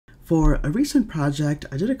For a recent project,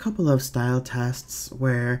 I did a couple of style tests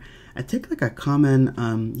where I take like a common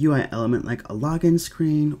UI element like a login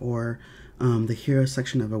screen or the hero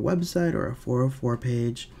section of a website or a 404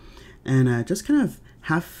 page, and just kind of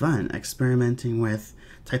have fun experimenting with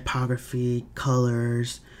typography,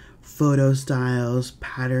 colors, photo styles,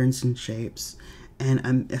 patterns, and shapes. And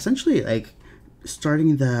I'm essentially like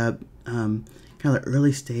starting the kind of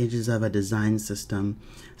early stages of a design system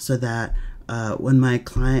so that when my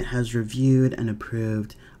client has reviewed and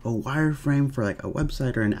approved a wireframe for like a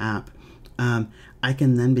website or an app, I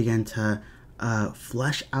can then begin to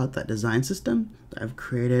flesh out that design system that I've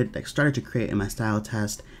created, like started to create in my style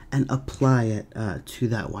test, and apply it to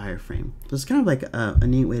that wireframe. So it's kind of like a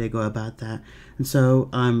neat way to go about that. And so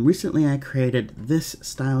recently I created this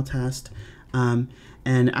style test, and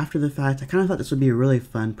after the fact, I kind of thought this would be a really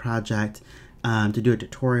fun project to do a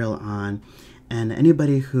tutorial on. And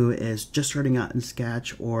anybody who is just starting out in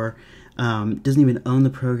Sketch or doesn't even own the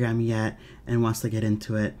program yet and wants to get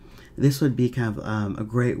into it, this would be kind of a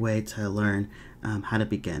great way to learn how to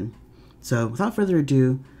begin. So without further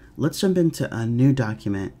ado, let's jump into a new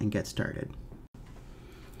document and get started.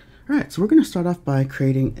 All right, so we're going to start off by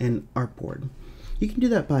creating an artboard. You can do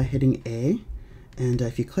that by hitting A, and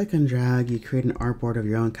if you click and drag, you create an artboard of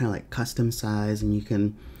your own, kind of like custom size, and you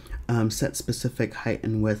can set specific height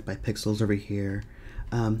and width by pixels over here.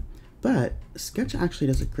 But Sketch actually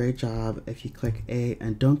does a great job. If you click A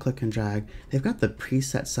and don't click and drag, they've got the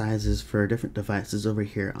preset sizes for different devices over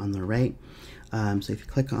here on the right. So if you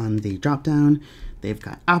click on the drop down, they've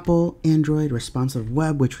got Apple, Android, responsive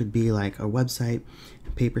web, which would be like a website,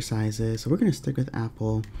 paper sizes. So we're going to stick with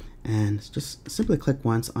Apple and just simply click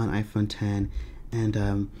once on iPhone 10,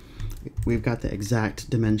 and we've got the exact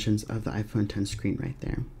dimensions of the iPhone 10 screen right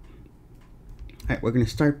there. All right, we're going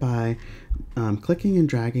to start by clicking and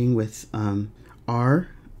dragging with R,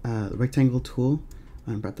 the rectangle tool.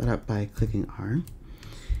 I brought that up by clicking R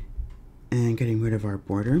and getting rid of our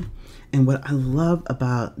border. And what I love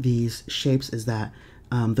about these shapes is that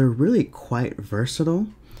they're really quite versatile.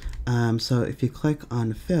 So if you click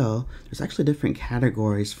on fill, there's actually different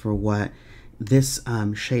categories for what this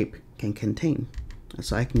shape can contain.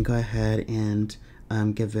 So I can go ahead and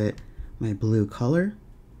give it my blue color.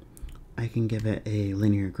 I can give it a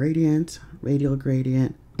linear gradient, radial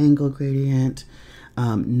gradient, angle gradient,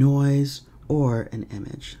 noise, or an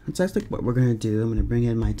image. That's actually what we're going to do. I'm going to bring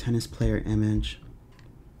in my tennis player image.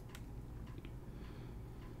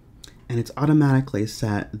 And it's automatically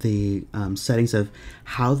set the settings of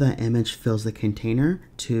how that image fills the container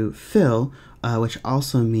to fill, which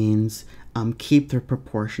also means keep the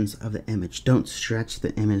proportions of the image. Don't stretch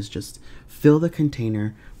the image, just fill the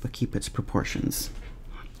container, but keep its proportions.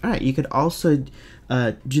 All right, you could also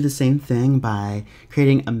do the same thing by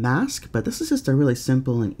creating a mask, but this is just a really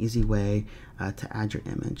simple and easy way to add your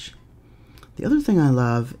image. The other thing I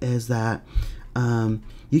love is that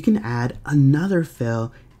you can add another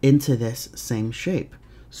fill into this same shape.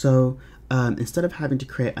 So instead of having to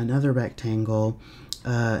create another rectangle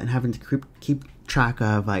and having to keep track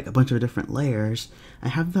of like a bunch of different layers, I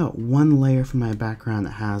have that one layer for my background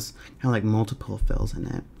that has kind of like multiple fills in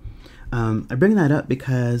it. I bring that up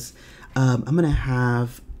because I'm going to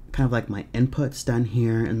have kind of like my inputs down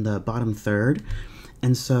here in the bottom third.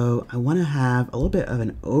 And so I want to have a little bit of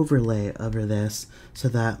an overlay over this so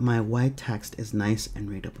that my white text is nice and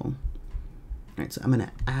readable. All right, so I'm going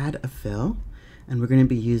to add a fill, and we're going to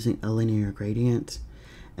be using a linear gradient.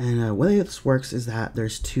 And the way this works is that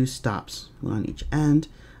there's two stops, one on each end.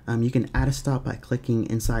 You can add a stop by clicking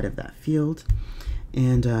inside of that field.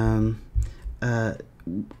 And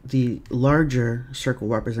the larger circle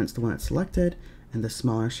represents the one that's selected, and the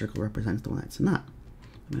smaller circle represents the one that's not.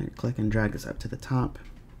 I'm going to click and drag this up to the top.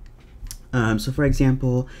 So for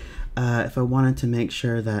example, if I wanted to make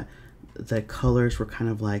sure that the colors were kind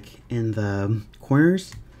of like in the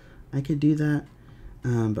corners, I could do that,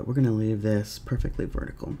 but we're going to leave this perfectly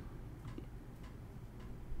vertical.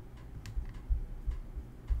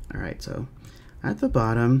 All right, so at the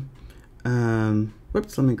bottom,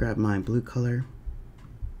 whoops, let me grab my blue color.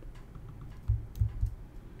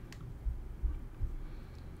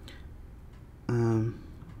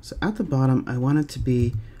 So at the bottom, I want it to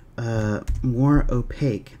be more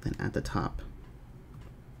opaque than at the top.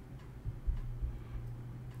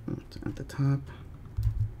 At the top,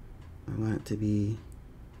 I want it to be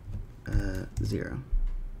 0.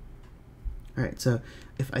 All right, so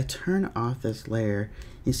if I turn off this layer,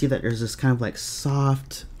 you see that there's this kind of like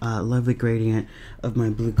soft, lovely gradient of my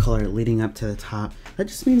blue color leading up to the top. That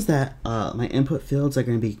just means that my input fields are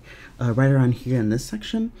going to be right around here in this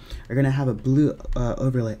section, are going to have a blue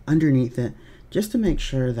overlay underneath it just to make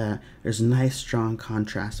sure that there's nice strong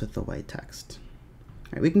contrast with the white text.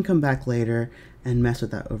 All right, we can come back later and mess with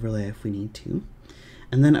that overlay if we need to.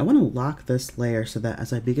 And then I want to lock this layer so that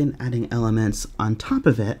as I begin adding elements on top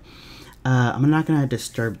of it, I'm not going to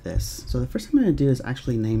disturb this. So the first thing I'm going to do is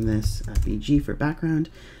actually name this BG for background,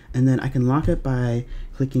 and then I can lock it by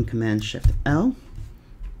clicking Command-Shift-L,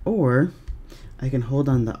 or I can hold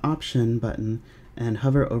on the Option button and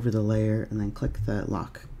hover over the layer and then click the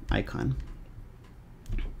lock icon.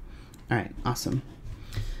 All right, awesome.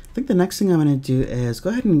 I think the next thing I'm going to do is go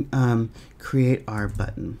ahead and create our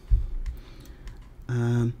button.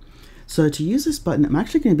 So to use this button, I'm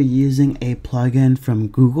actually going to be using a plugin from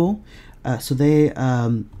Google.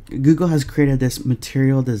 Google has created this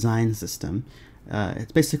material design system.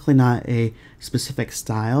 It's basically not a specific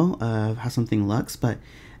style of how something looks, but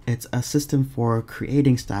it's a system for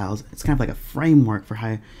creating styles. It's kind of like a framework for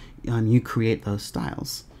how you create those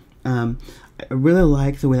styles. I really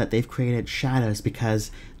like the way that they've created shadows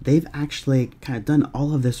because they've actually kind of done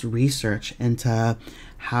all of this research into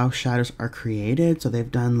how shadows are created. So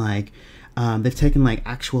they've done like, they've taken like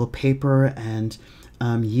actual paper and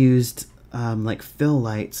used like fill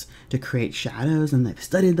lights to create shadows, and they've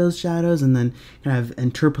studied those shadows and then kind of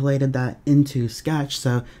interpolated that into Sketch.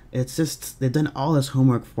 So it's just, they've done all this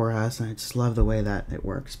homework for us, and I just love the way that it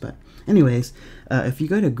works. But anyways, if you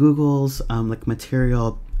go to Google's like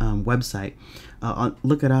material website, I'll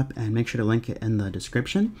look it up and make sure to link it in the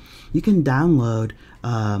description. You can download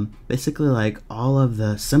basically like all of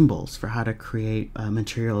the symbols for how to create a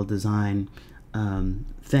material design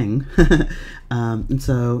thing. And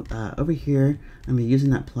so over here, I'm gonna be using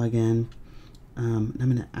that plugin. And I'm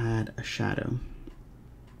gonna add a shadow.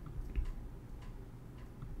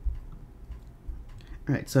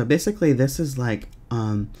 All right, so basically this is like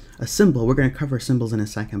a symbol. We're gonna cover symbols in a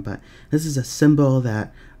second, but this is a symbol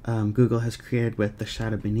that Google has created with the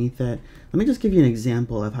shadow beneath it. Let me just give you an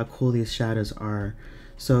example of how cool these shadows are.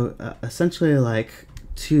 So essentially like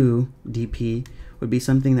 2 dp would be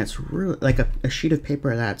something that's really like a sheet of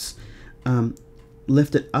paper that's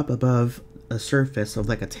lifted up above a surface of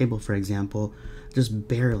like a table, for example, just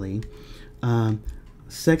barely.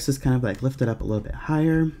 6 is kind of like lifted up a little bit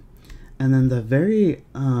higher. And then the very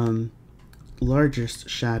largest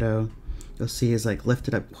shadow you'll see is like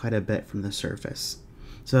lifted up quite a bit from the surface.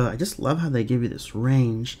 So I just love how they give you this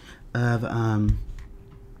range of how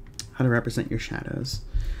to represent your shadows.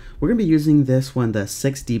 We're going to be using this one, the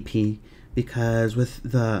 6 dp, because with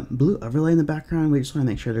the blue overlay in the background, we just want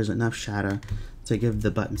to make sure there's enough shadow to give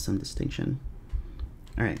the button some distinction.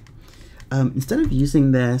 All right. Instead of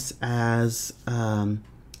using this as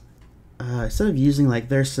instead of using like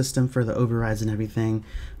their system for the overrides and everything,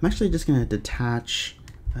 I'm actually just going to detach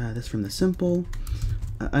this from the simple,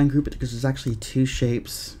 ungroup it because there's actually 2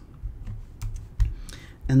 shapes,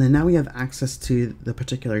 and then now we have access to the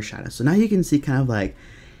particular shadow. So now you can see kind of like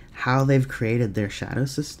how they've created their shadow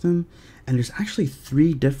system, and there's actually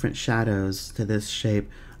 3 different shadows to this shape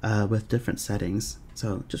with different settings.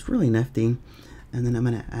 So just really nifty. And then I'm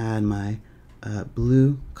going to add my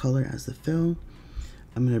blue color as the fill.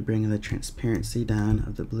 I'm going to bring the transparency down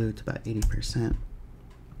of the blue to about 80%.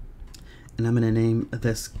 And I'm going to name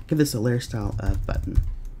this, give this a layer style of button.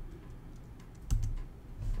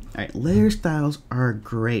 All right, layer styles are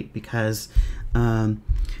great because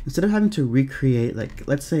instead of having to recreate, like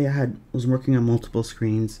let's say I was working on multiple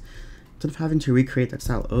screens, instead of having to recreate that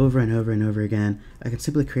style over and over and over again, I can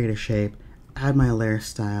simply create a shape, add my layer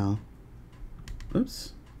style.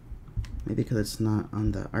 Oops, maybe because it's not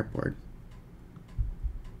on the artboard.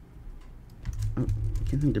 Oh, I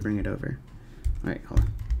can't think to bring it over. All right, hold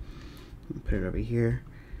on. Put it over here,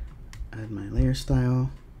 add my layer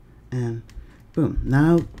style, and boom.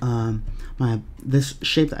 Now this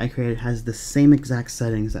shape that I created has the same exact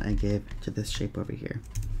settings that I gave to this shape over here.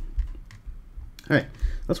 All right,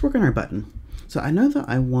 let's work on our button. So I know that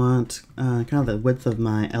I want kind of the width of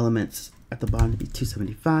my elements at the bottom to be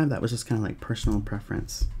 275. That was just kind of like personal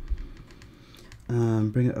preference.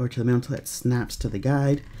 Bring it over to the middle until it snaps to the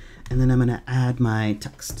guide, and then I'm going to add my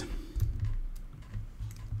text.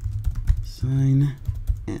 Sign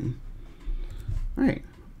in. All right,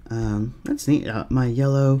 that's neat. My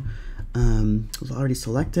yellow was already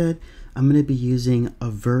selected. I'm going to be using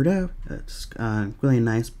Averta. It's really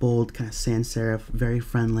nice, bold, kind of sans serif, very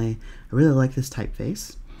friendly. I really like this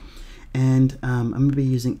typeface. And I'm going to be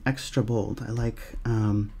using extra bold. I like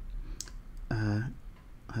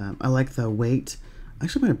the weight.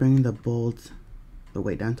 Actually, I'm going to bring the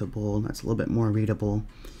weight down to bold. That's a little bit more readable.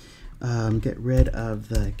 Get rid of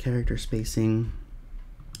the character spacing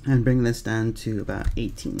and bring this down to about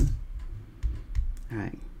 18. All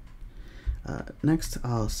right. Next,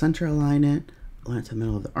 I'll center align it, align it to the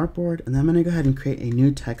middle of the artboard, and then I'm going to go ahead and create a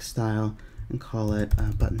new text style and call it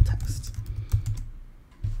button text.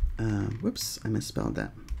 Whoops, I misspelled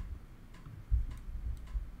that.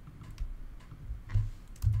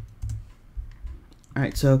 All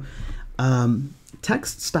right, so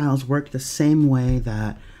text styles work the same way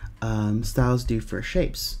that styles do for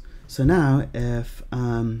shapes. So now if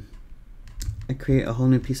I create a whole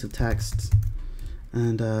new piece of text,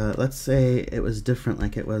 and let's say it was different,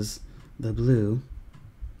 like it was the blue,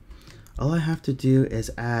 all I have to do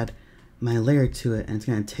is add my layer to it, and it's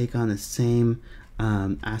going to take on the same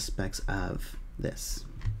aspects of this.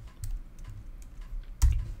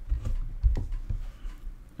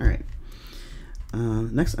 All right.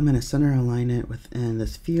 Next, I'm going to center align it within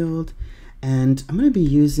this field, and I'm going to be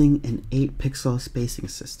using an 8-pixel spacing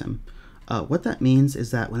system. What that means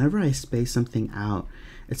is that whenever I space something out,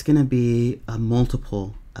 it's going to be a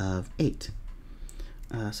multiple of 8.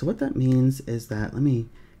 So what that means is that, let me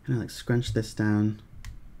kind of like scrunch this down.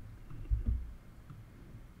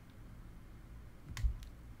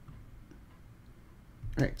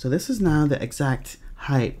 All right, so this is now the exact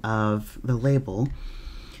height of the label.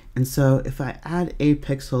 And so if I add 8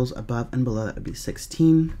 pixels above and below, that would be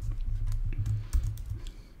 16.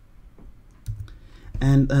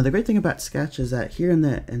 And the great thing about Sketch is that here in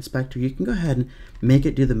the inspector, you can go ahead and make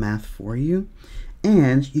it do the math for you.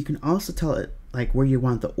 And you can also tell it like where you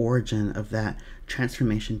want the origin of that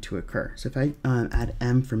transformation to occur. So if I add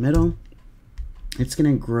M for middle, it's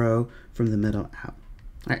going to grow from the middle out.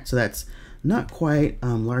 All right, so that's not quite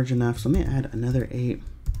large enough. So let me add another 8.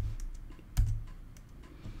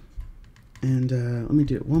 And let me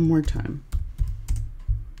do it one more time.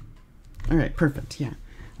 All right, perfect. Yeah,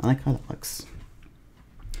 I like how that looks.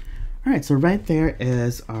 All right, so right there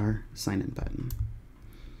is our sign in button.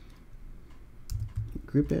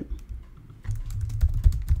 Group it.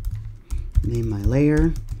 Name my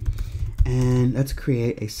layer. And let's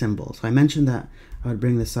create a symbol. So I mentioned that I would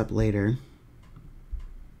bring this up later.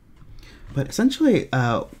 But essentially,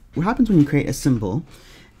 what happens when you create a symbol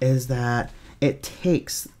is that it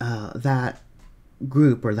takes that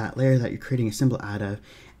group or that layer that you're creating a symbol out of,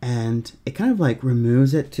 and it kind of like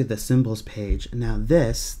removes it to the symbols page. Now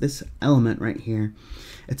this element right here,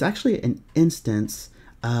 it's actually an instance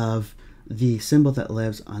of the symbol that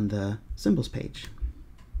lives on the symbols page.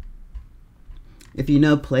 If you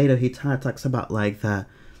know Plato, he talks about like the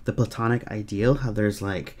Platonic ideal, how there's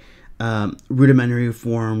like rudimentary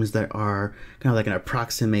forms that are kind of like an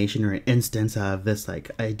approximation or an instance of this like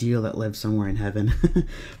ideal that lives somewhere in heaven.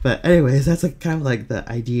 But anyways, that's like kind of like the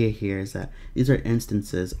idea here, is that these are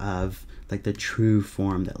instances of like the true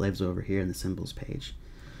form that lives over here in the symbols page.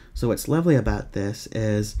 So what's lovely about this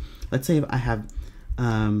is, let's say if I have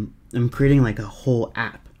I'm creating like a whole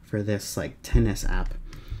app for this like tennis app.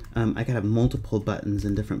 I could have multiple buttons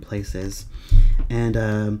in different places,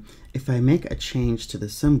 and if I make a change to the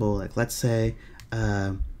symbol, like let's say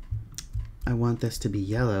I want this to be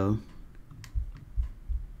yellow,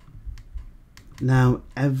 now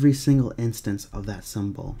every single instance of that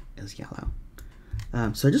symbol is yellow.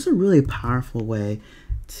 So just a really powerful way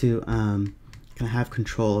to kind of have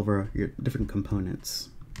control over your different components.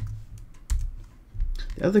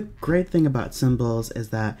 The other great thing about symbols is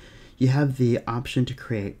that you have the option to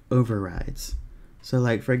create overrides. So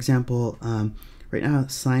like, for example, right now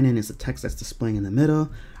sign in is the text that's displaying in the middle.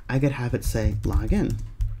 I could have it say log in,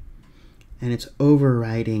 and it's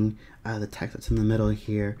overriding the text that's in the middle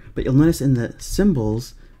here. But you'll notice in the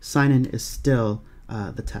symbols, sign in is still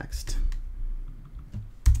the text.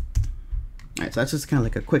 All right, so that's just kind of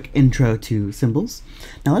like a quick intro to symbols.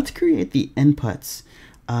 Now let's create the inputs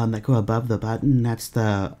that go above the button. That's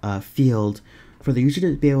the field for the user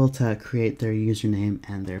to be able to create their username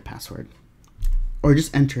and their password. Or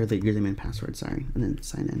just enter the username and password, sorry, and then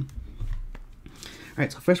sign in. All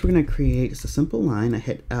right, so first we're gonna create just a simple line. I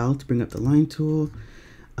hit L to bring up the line tool.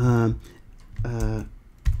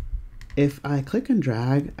 If I click and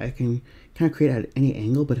drag, I can kind of create at any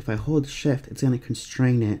angle, but if I hold shift, it's gonna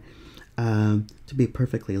constrain it to be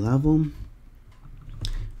perfectly level.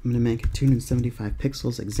 I'm gonna make it 275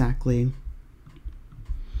 pixels exactly.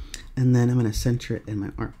 And then I'm going to center it in my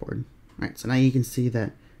artboard. All right, so now you can see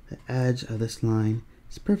that the edge of this line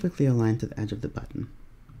is perfectly aligned to the edge of the button.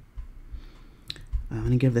 I'm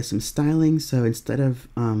going to give this some styling. So instead of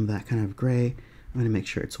that kind of gray, I'm going to make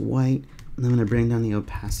sure it's white. And I'm going to bring down the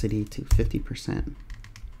opacity to 50%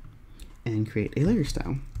 and create a layer style.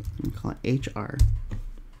 I'm going to call it HR.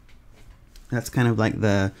 That's kind of like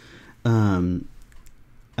the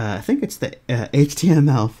I think it's the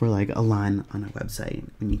HTML for like a line on a website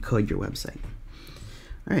when you code your website.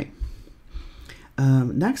 All right,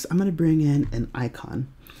 Next, I'm going to bring in an icon.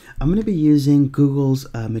 I'm going to be using Google's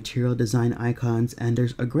material design icons, and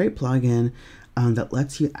there's a great plugin that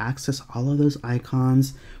lets you access all of those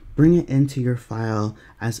icons, bring it into your file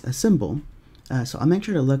as a symbol. So I'll make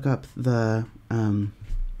sure to look up the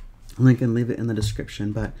link and leave it in the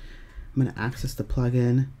description, but I'm going to access the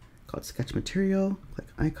plugin called Sketch Material, click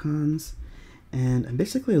Icons, and I'm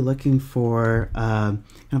basically looking for kind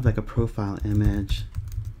of like a profile image.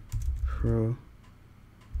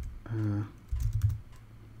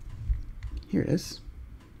 Here it is.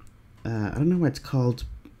 I don't know why it's called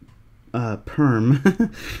perm. I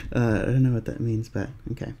don't know what that means, but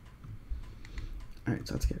okay. Alright,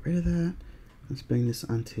 so let's get rid of that. Let's bring this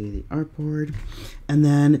onto the artboard. And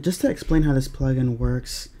then just to explain how this plugin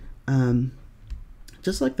works,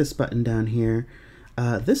 just like this button down here,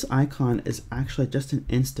 this icon is actually just an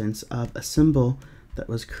instance of a symbol that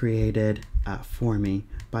was created for me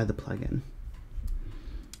by the plugin.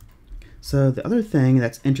 So the other thing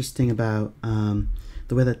that's interesting about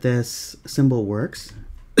the way that this symbol works,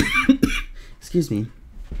 excuse me,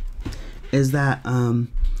 is that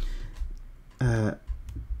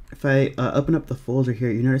if I open up the folder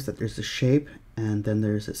here, you notice that there's a shape and then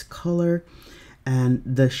there's this color, and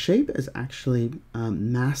the shape is actually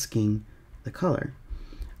masking the color.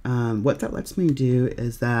 What that lets me do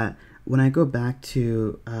is that when I go back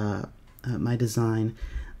to my design,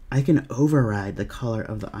 I can override the color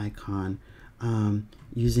of the icon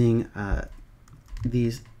using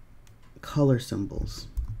these color symbols.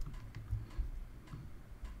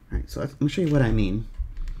 All right, so let me show you what I mean.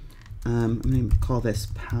 I'm going to call this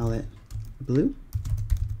palette blue.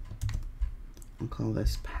 I'll call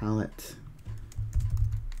this palette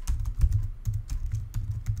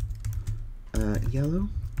yellow.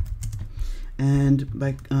 And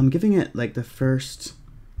by giving it like the first,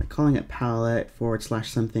 like calling it palette /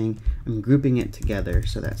 something, I'm grouping it together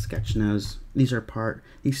so that Sketch knows these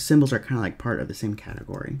symbols are kind of like part of the same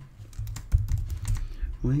category.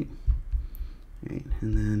 White, right,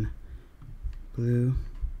 and then blue,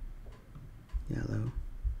 yellow,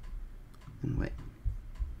 and white.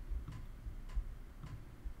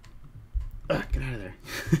 Ugh, get out of there.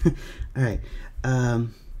 All right.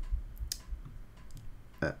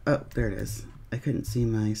 Oh, there it is. I couldn't see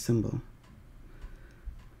my symbol.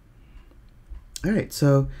 All right,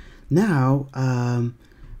 so now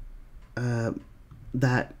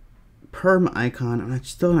that perm icon, I'm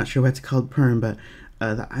still not sure why it's called perm, but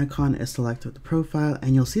the icon is selected with the profile,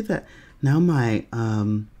 and you'll see that now my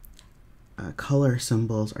color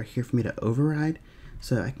symbols are here for me to override.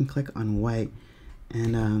 So I can click on white,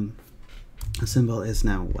 and the symbol is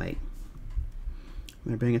now white. I'm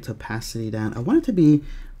going to bring its opacity down. I want it to be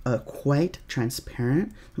quite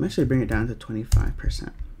transparent. I'm actually bring it down to 25%.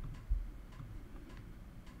 All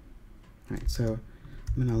right, so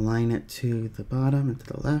I'm going to align it to the bottom and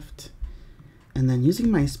to the left. And then using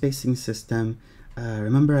my spacing system,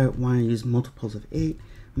 remember I want to use multiples of 8.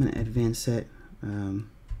 I'm going to advance it.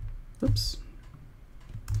 Oops.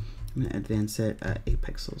 I'm going to advance it 8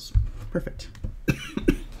 pixels. Perfect.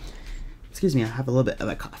 Excuse me, I have a little bit of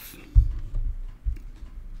a cough.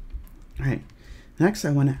 All right, next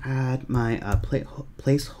I want to add my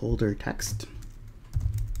placeholder text.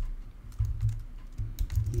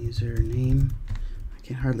 Username. I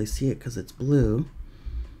can hardly see it because it's blue.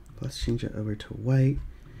 Let's change it over to white,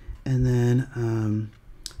 and then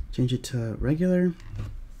change it to regular.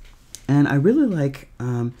 And I really like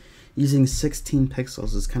using 16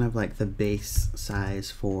 pixels as kind of like the base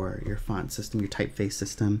size for your font system, your typeface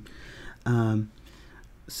system.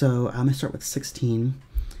 So I'm gonna start with 16.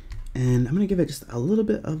 And I'm going to give it just a little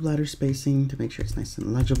bit of letter spacing to make sure it's nice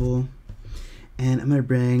and legible. And I'm going to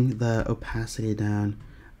bring the opacity down.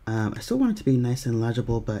 I still want it to be nice and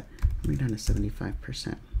legible, but I'm bring it down to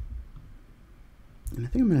 75%. And I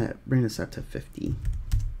think I'm going to bring this up to 50.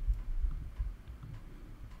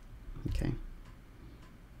 Okay.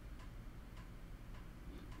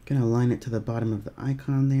 Going to align it to the bottom of the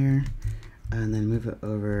icon there, and then move it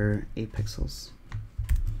over 8 pixels.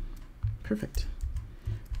 Perfect.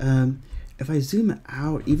 If I zoom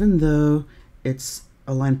out, even though it's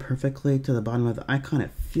aligned perfectly to the bottom of the icon, it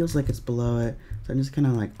feels like it's below it. So I'm just kind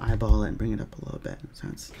of like eyeball it and bring it up a little bit. So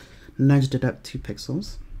it's nudged it up 2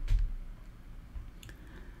 pixels.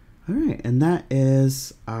 All right, and that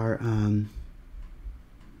is our, I'm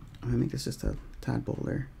gonna make this just a tad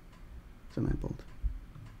bolder. Semi-bold.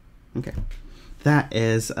 Okay, that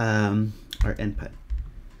is our input.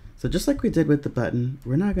 So just like we did with the button,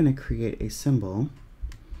 we're now gonna create a symbol.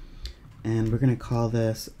 And we're going to call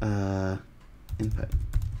this input.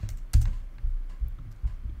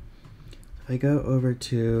 If I go over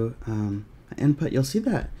to my input, you'll see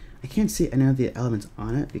that I can't see any of the elements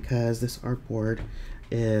on it because this artboard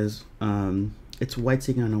is it's white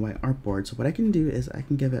sitting on a white artboard. So what I can do is I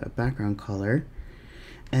can give it a background color,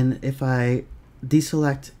 and if I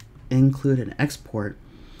deselect include and export,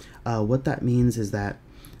 what that means is that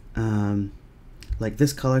like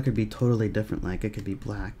this color could be totally different, like it could be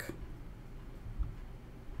black.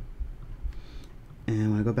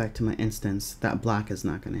 And when I go back to my instance, that black is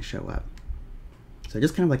not going to show up. So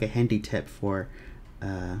just kind of like a handy tip for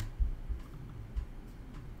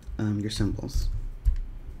your symbols.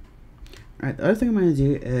 All right, the other thing I'm going to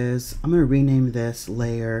do is I'm going to rename this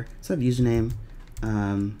layer, instead of username,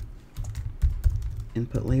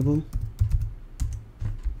 input label,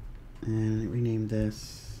 and rename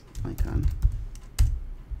this icon.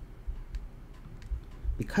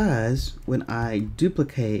 Because when I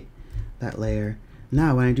duplicate that layer,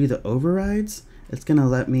 now when I do the overrides, it's going to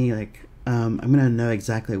let me like, I'm going to know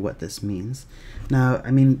exactly what this means. Now,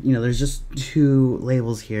 I mean, you know, there's just two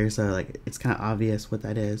labels here, so like it's kind of obvious what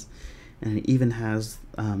that is. And it even has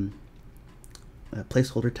a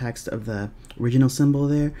placeholder text of the original symbol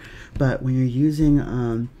there. But when you're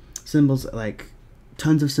using symbols, like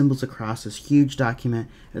tons of symbols across this huge document,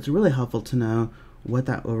 it's really helpful to know what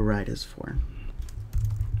that override is for.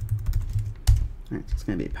 All right, so it's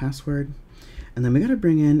going to be a password. And then we need to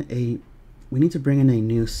bring in a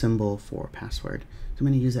new symbol for password. So I'm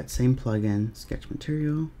going to use that same plugin, sketch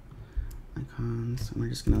material, icons, and we're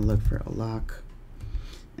just going to look for a lock.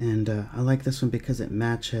 And I like this one because it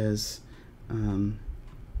matches icon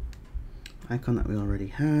that we already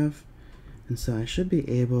have. And so I should be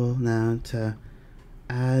able now to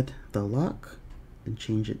add the lock and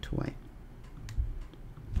change it to white.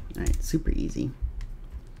 All right, super easy.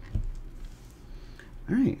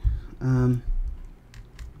 All right, I'm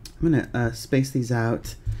gonna space these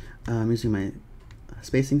out using my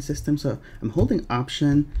spacing system. So I'm holding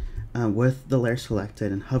Option with the layer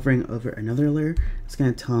selected and hovering over another layer. It's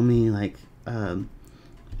gonna tell me like,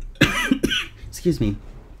 excuse me,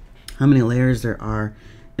 how many layers there are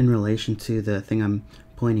in relation to the thing I'm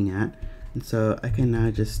pointing at. And so I can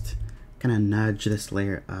now just kind of nudge this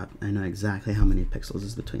layer up. I know exactly how many pixels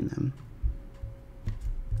is between them.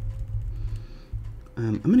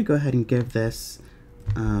 I'm going to go ahead and give this,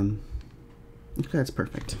 okay, that's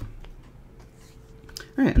perfect.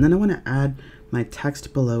 All right, and then I want to add my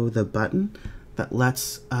text below the button that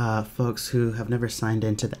lets folks who have never signed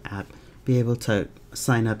into the app be able to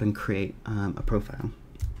sign up and create a profile.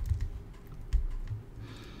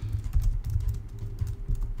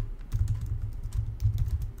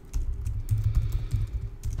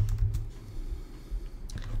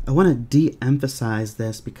 I want to de-emphasize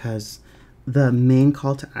this because the main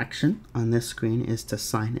call to action on this screen is to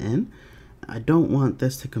sign in. I don't want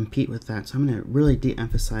this to compete with that, so I'm going to really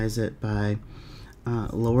de-emphasize it by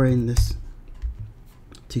lowering this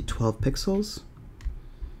to 12 pixels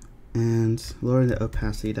and lowering the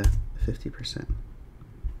opacity to 50%.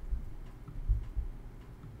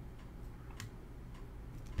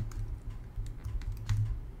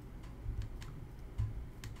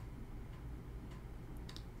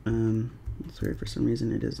 It's weird, for some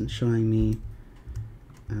reason it isn't showing me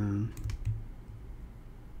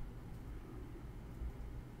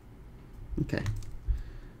okay,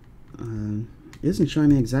 it isn't showing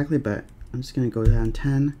me exactly, but I'm just going to go down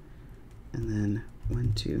 10 and then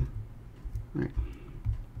 1, 2. All right.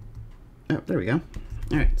 Oh, there we go.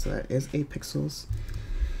 All right, so that is 8 pixels.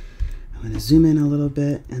 I'm going to zoom in a little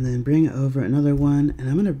bit and then bring over another one, and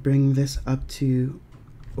I'm going to bring this up to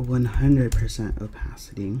 100%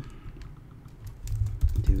 opacity.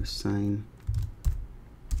 Do sign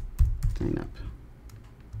up.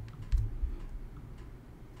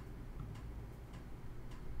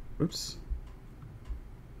 Oops.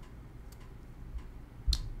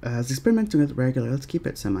 As experimenting with regular, let's keep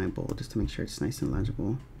it semi-bold just to make sure it's nice and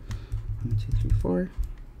legible. 1, 2, 3, 4.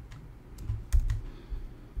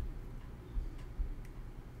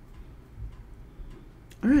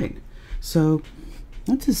 All right, so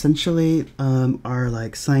that's essentially our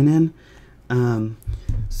like sign in.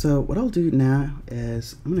 So what I'll do now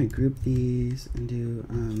is I'm gonna group these and do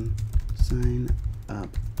sign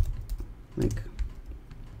up link,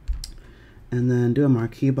 and then do a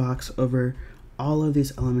marquee box over all of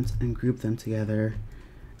these elements and group them together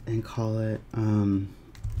and call it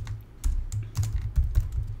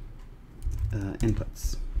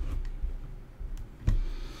inputs.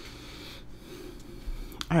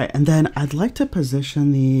 All right, and then I'd like to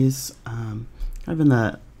position these kind of in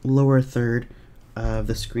the lower third of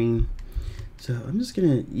the screen. So I'm just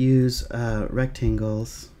gonna use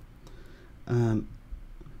rectangles. So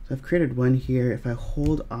I've created one here. If I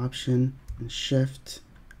hold Option and Shift,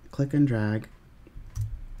 click and drag.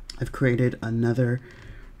 I've created another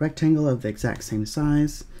rectangle of the exact same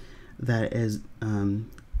size that is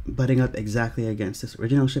butting up exactly against this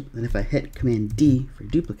original shape. And if I hit Command D for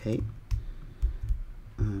duplicate,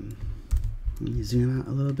 let me zoom out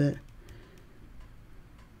a little bit.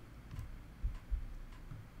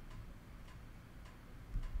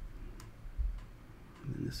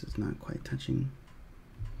 And this is not quite touching.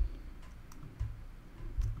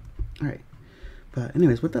 All right, but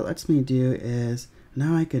anyways, what that lets me do is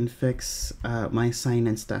now I can fix my sign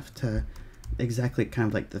and stuff to exactly kind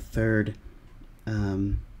of like the third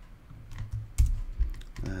kind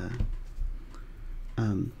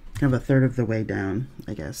of a third of the way down,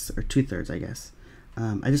 I guess, or 2/3, I guess.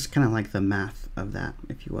 I just kind of like the math of that,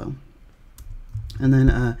 if you will. And then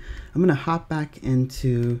I'm gonna hop back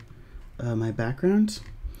into my background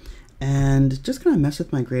and just kind of mess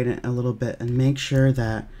with my gradient a little bit and make sure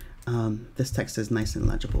that this text is nice and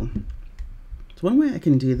legible. So one way I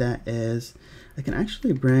can do that is I can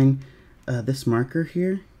actually bring this marker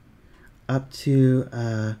here up to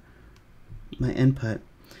my input.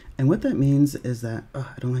 And what that means is that,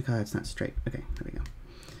 oh, I don't like how it's not straight. Okay, there we go.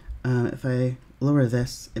 If I lower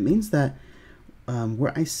this, it means that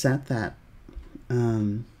where I set that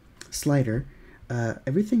slider,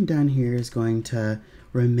 everything down here is going to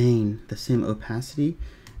remain the same opacity,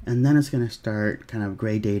 and then it's going to start kind of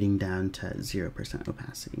gradating down to 0%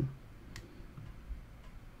 opacity.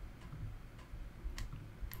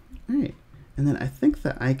 All right, and then I think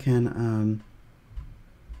that I can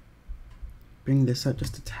bring this up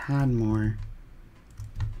just a tad more.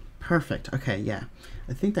 Perfect. Okay, yeah.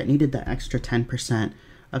 I think that needed that extra 10%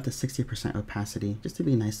 up to 60% opacity just to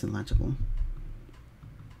be nice and legible.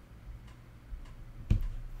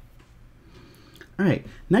 All right,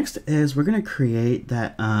 next is we're gonna create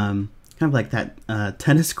that kind of like that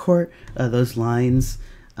tennis court, those lines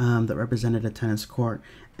that represented a tennis court,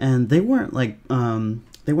 and they weren't like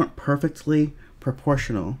they weren't perfectly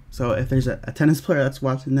proportional. So if there's a tennis player that's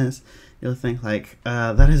watching this, you'll think like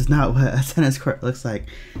that is not what a tennis court looks like.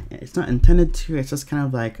 It's not intended to. It's just kind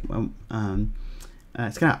of like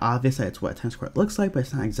it's kind of obvious that it's what a tennis court looks like, but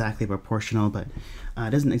it's not exactly proportional. But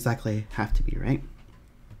it doesn't exactly have to be, right?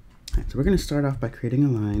 All right, so we're going to start off by creating a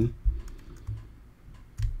line.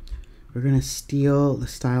 We're going to steal the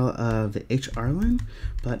style of the HR line,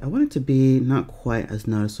 but I want it to be not quite as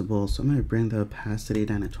noticeable, so I'm going to bring the opacity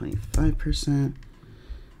down to 25%,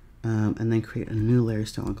 and then create a new layer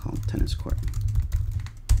style called tennis court.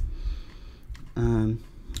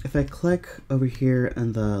 If I click over here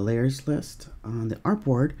in the layers list on the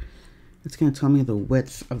artboard, it's going to tell me the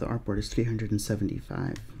width of the artboard is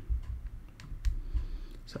 375.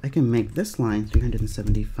 So I can make this line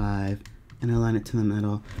 375 and align it to the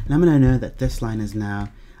middle. And I'm going to know that this line is now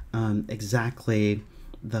exactly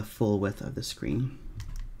the full width of the screen.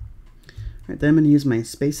 All right, then I'm going to use my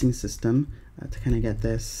spacing system to kind of get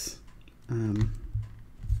this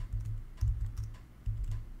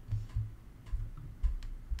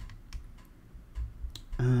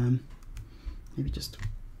maybe just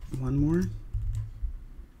one more,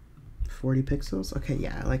 40 pixels. Okay,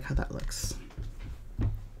 yeah, I like how that looks.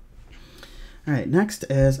 All right, next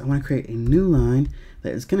is I want to create a new line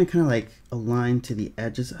that is going to kind of like align to the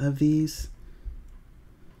edges of these.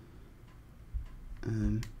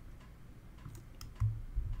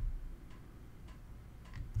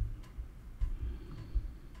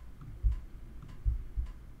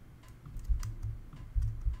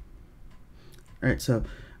 All right, so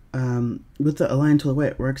with the align tool, the way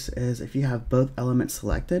it works is if you have both elements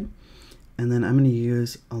selected, and then I'm going to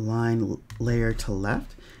use align layer to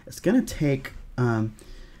left, it's going to take the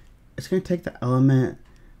element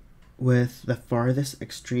with the farthest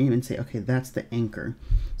extreme and say, okay, that's the anchor.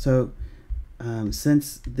 So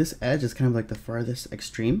since this edge is kind of like the farthest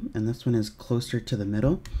extreme and this one is closer to the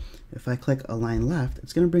middle, if I click align left,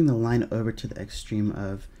 it's going to bring the line over to the extreme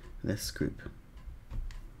of this group.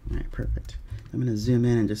 All right, perfect. I'm going to zoom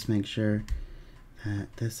in and just make sure that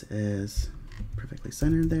this is perfectly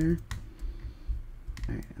centered there.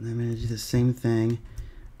 All right, and then I'm going to do the same thing.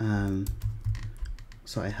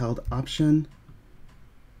 So I held Option.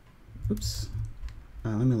 Oops.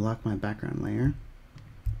 Let me lock my background layer.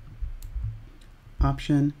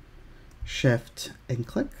 Option, Shift, and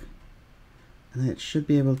click. And then it should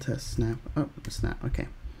be able to snap. Oh, snap. Okay.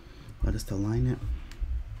 I'll just align it.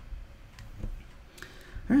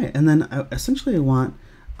 All right, and then I essentially want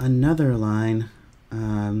another line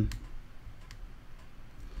kind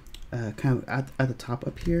of at the top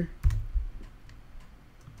up here.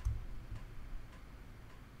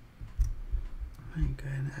 I'm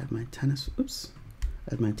going to add my tennis. Oops.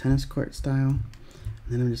 add my tennis court style. And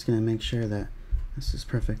then I'm just going to make sure that this is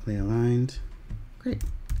perfectly aligned. Great.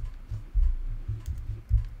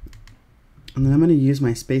 And then I'm going to use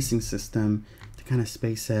my spacing system to kind of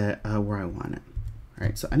space it where I want it. All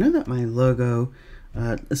right, so I know that my logo,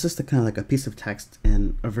 it's just kind of like a piece of text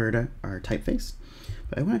in Averta or typeface,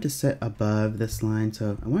 but I wanted to sit above this line,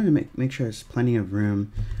 so I wanted to make sure there's plenty of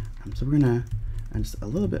room. So we're going to add just a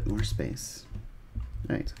little bit more space.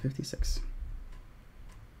 All right, so 56.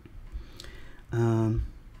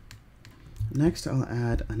 Next, I'll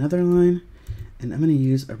add another line, and I'm going to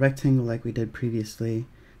use a rectangle like we did previously,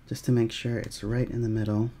 just to make sure it's right in the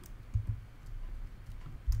middle.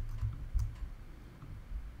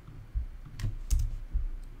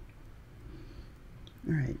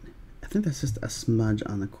 All right, I think that's just a smudge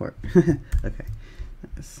on the court. Okay,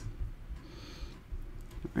 nice.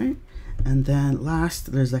 All right, and then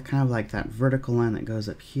last, there's that kind of like that vertical line that goes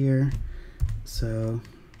up here. So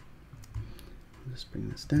I'll just bring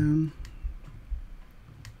this down.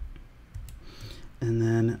 And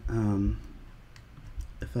then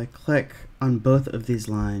if I click on both of these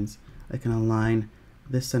lines, I can align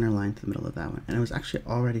this center line to the middle of that one. And it was actually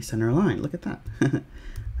already center aligned. Look at that. All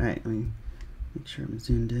right, let me make sure I'm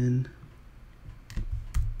zoomed in.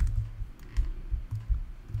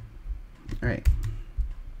 All right.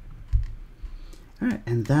 All right,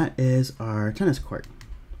 and that is our tennis court.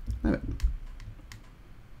 Love it.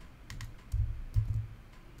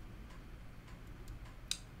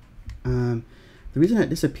 The reason it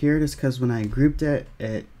disappeared is because when I grouped it,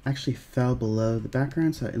 it actually fell below the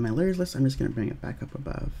background. So in my layers list, I'm just going to bring it back up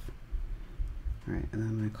above. All right, and then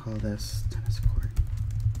I'm going to call this tennis court.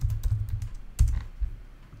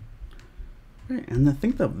 All right, and I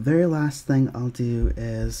think the very last thing I'll do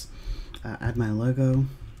is add my logo.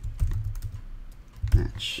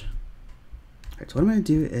 Match. All right, so what I'm going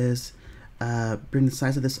to do is bring the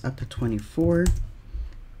size of this up to 24,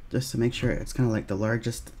 just to make sure it's kind of like the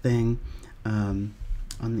largest thing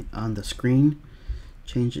on the screen.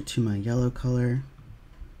 Change it to my yellow color.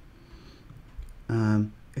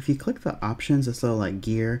 If you click the options, this little like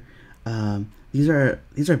gear, these are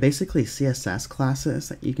basically CSS classes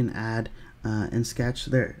that you can add in Sketch.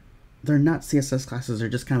 They're not CSS classes, they're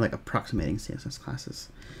just kind of like approximating CSS classes.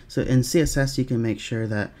 So in CSS, you can make sure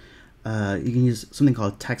that you can use something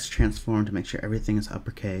called text transform to make sure everything is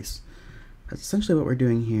uppercase. That's essentially what we're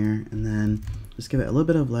doing here. And then just give it a little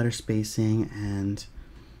bit of letter spacing, and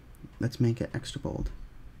let's make it extra bold.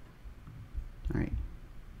 All right.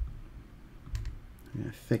 I'm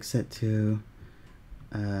gonna fix it to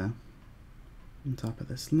on top of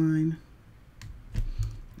this line.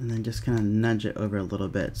 And then just kind of nudge it over a little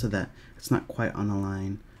bit so that it's not quite on the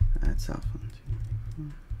line itself. 1,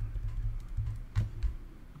 2,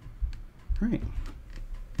 3, 4. All right.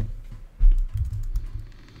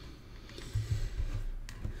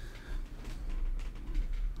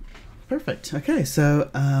 Perfect. Okay, so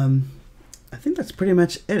I think that's pretty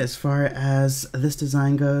much it as far as this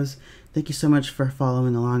design goes. Thank you so much for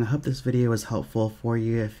following along. I hope this video was helpful for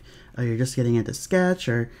you if you're just getting into Sketch,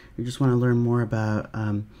 or you just want to learn more about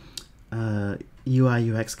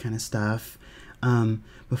UI, UX kind of stuff.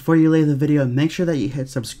 Before you leave the video, make sure that you hit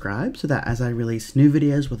subscribe so that as I release new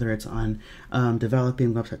videos, whether it's on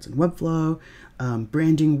developing websites in Webflow,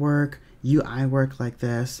 branding work, UI work like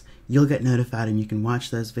this, you'll get notified and you can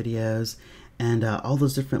watch those videos. And all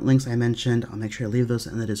those different links I mentioned, I'll make sure to leave those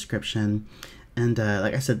in the description. And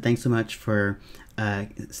like I said, thanks so much for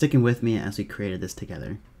sticking with me as we created this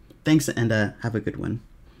together. Thanks, and have a good one.